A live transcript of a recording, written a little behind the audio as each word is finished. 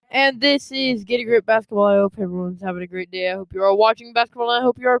And this is Get a Grip Basketball. I hope everyone's having a great day. I hope you're all watching basketball, and I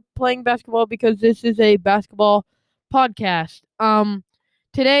hope you're playing basketball because this is a basketball podcast.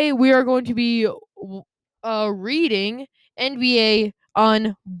 Today we are going to be reading NBA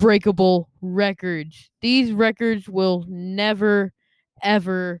Unbreakable Records. These records will never,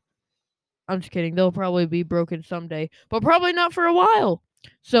 ever. I'm just kidding. They'll probably be broken someday, but probably not for a while.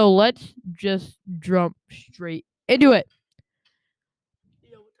 So let's just jump straight into it.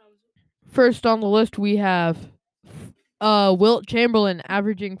 First on the list, we have Wilt Chamberlain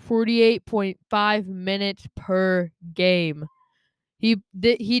averaging 48.5 minutes per game. He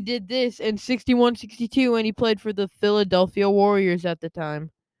did this in 61-62 when he played for the Philadelphia Warriors at the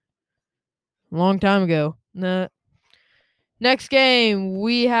time. A long time ago. Next game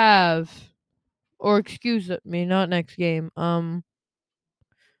we have, or excuse me, not next game.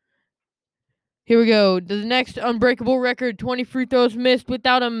 Here we go. The next unbreakable record, 20 free throws missed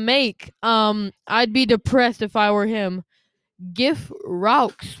without a make. I'd be depressed if I were him. Gif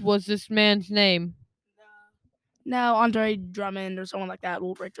Raux was this man's name. No, Andre Drummond or someone like that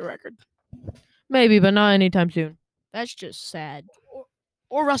will break the record. Maybe, but not anytime soon. That's just sad.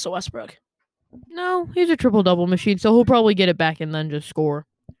 Or Russell Westbrook. No, he's a triple-double machine, so he'll probably get it back and then just score.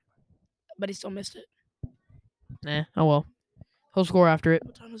 But he still missed it. Oh well. He'll score after it.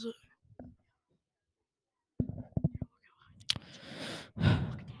 What time is it?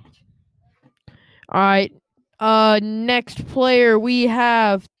 Alright. Next player, we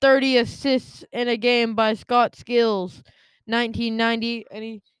have 30 assists in a game by Scott Skiles, 1990,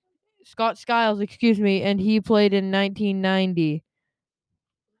 and Scott Skiles, excuse me, and he played in 1990.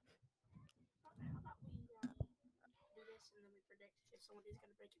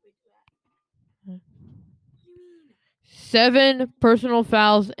 Seven personal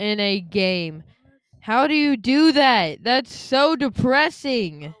fouls in a game. How do you do that? That's so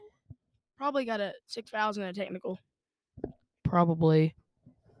depressing. Probably got 6 fouls in a technical. Probably.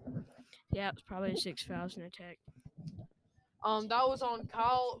 Yeah, it's probably 6 fouls in a tech. That was on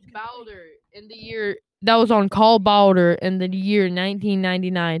Kyle Bowder in the year. That was on Kyle Bowder in the year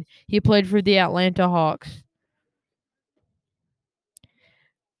 1999. He played for the Atlanta Hawks.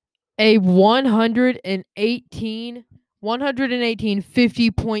 A 118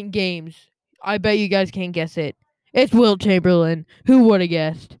 50-point games. I bet you guys can't guess it. It's Wilt Chamberlain. Who would have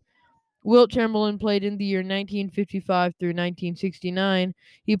guessed? Wilt Chamberlain played in the year 1955 through 1969.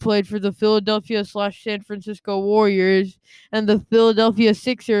 He played for the Philadelphia/San Francisco Warriors and the Philadelphia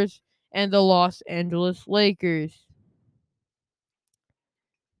Sixers and the Los Angeles Lakers.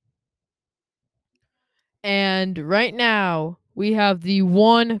 And right now, we have the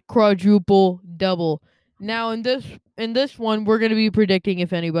one quadruple double. Now in this one, we're going to be predicting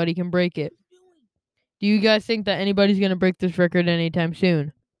if anybody can break it. Do you guys think that anybody's going to break this record anytime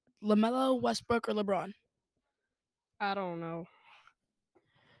soon? LaMelo, Westbrook, or LeBron? I don't know.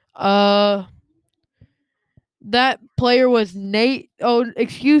 That player was Nate. Oh,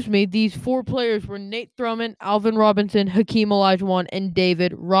 excuse me. These four players were Nate Thurmond, Alvin Robinson, Hakeem Olajuwon, and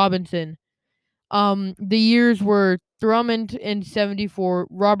David Robinson. The years were Thurmond in 74,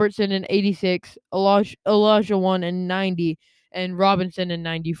 Robertson in 86, Olajuwon in 90, and Robinson in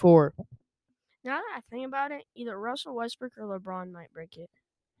 94. Now that I think about it, either Russell Westbrook or LeBron might break it.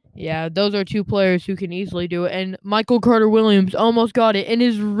 Yeah, those are two players who can easily do it. And Michael Carter-Williams almost got it in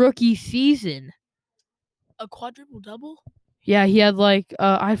his rookie season. A quadruple-double? Yeah, he had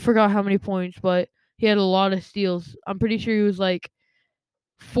I forgot how many points, but he had a lot of steals. I'm pretty sure he was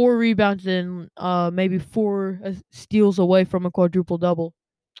 4 rebounds and maybe 4 steals away from a quadruple-double.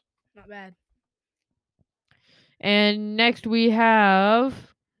 Not bad. And next we have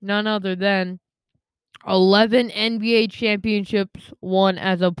none other than 11 NBA championships won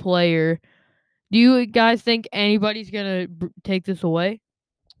as a player. Do you guys think anybody's going to take this away?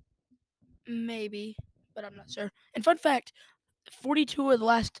 Maybe, but I'm not sure. And fun fact, 42 of the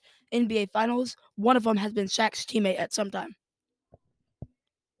last NBA finals, one of them has been Shaq's teammate at some time.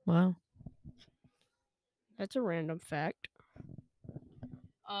 Wow. That's a random fact.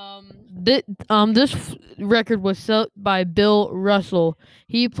 This record was set by Bill Russell.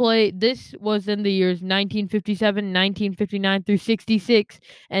 This was in the years 1957, 1959 through 66,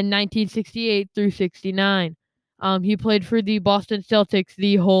 and 1968 through 69. He played for the Boston Celtics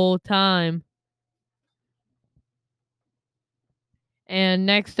the whole time. And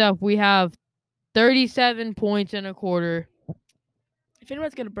next up, we have 37 points in a quarter. If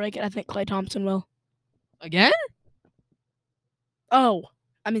anyone's going to break it, I think Klay Thompson will. Again? Oh,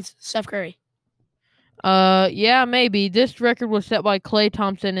 I mean Steph Curry. Yeah, maybe. This record was set by Klay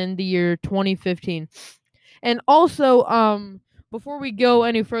Thompson in the year 2015. And also, before we go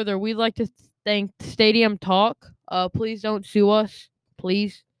any further, we'd like to thank Stadium Talk. Please don't sue us.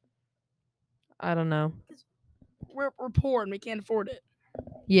 Please. I don't know. We're poor and we can't afford it.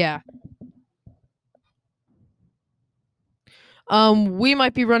 Yeah. We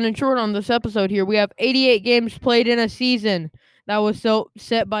might be running short on this episode here. We have 88 games played in a season. That was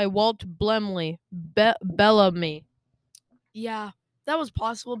set by Walt Blemley. Bellamy. Yeah, that was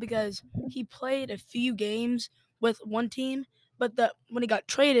possible because he played a few games with one team, but when he got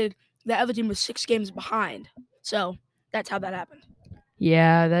traded, the other team was 6 games behind. So that's how that happened.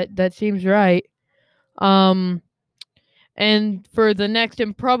 Yeah, that seems right. And for the next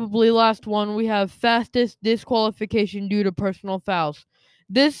and probably last one, we have fastest disqualification due to personal fouls.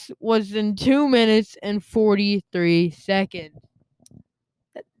 This was in 2 minutes and 43 seconds.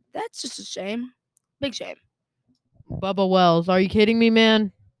 That's just a shame. Big shame. Bubba Wells, are you kidding me,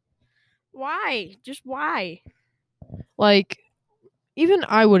 man? Why? Just why? Like, even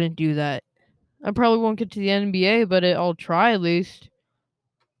I wouldn't do that. I probably won't get to the NBA, but I'll try at least.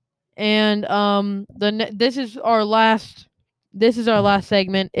 And this is our last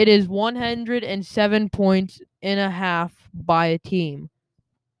segment. It is 107 points and a half by a team.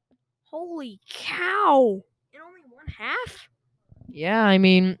 Holy cow! In only one half? Yeah, I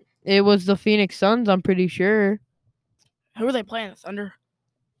mean, it was the Phoenix Suns, I'm pretty sure. Who are they playing? The Thunder?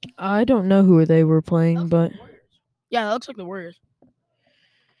 I don't know who they were playing, but Yeah, that looks like the Warriors.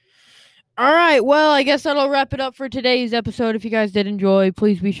 all right, well, I guess that'll wrap it up for today's episode. If you guys did enjoy,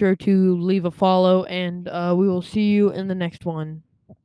 please be sure to leave a follow, and we will see you in the next one.